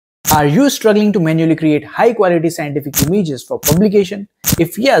Are you struggling to manually create high quality scientific images for publication?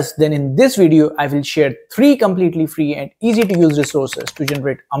 If yes, then in this video I will share 3 completely free and easy to use resources to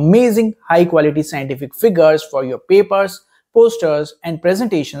generate amazing high quality scientific figures for your papers, posters and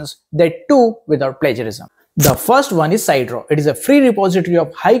presentations, that too without plagiarism. The first one is SciDraw. It is a free repository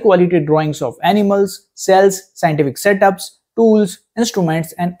of high quality drawings of animals, cells, scientific setups, tools,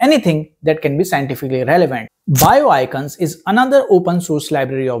 instruments and anything that can be scientifically relevant. BioIcons is another open source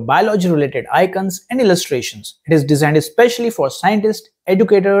library of biology related icons and illustrations. It is designed especially for scientists,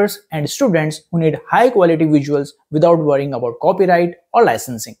 educators and students who need high quality visuals without worrying about copyright or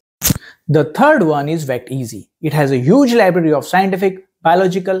licensing. The third one is Vecteezy. It has a huge library of scientific,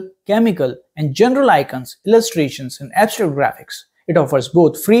 biological, chemical and general icons, illustrations and abstract graphics. It offers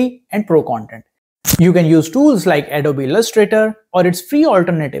both free and pro content. You can use tools like Adobe Illustrator or its free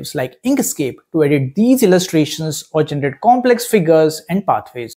alternatives like Inkscape to edit these illustrations or generate complex figures and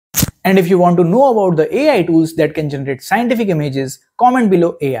pathways. And if you want to know about the AI tools that can generate scientific images, comment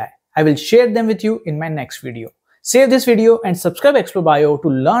below AI. I will share them with you in my next video. Save this video and subscribe XploreBio to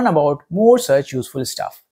learn about more such useful stuff.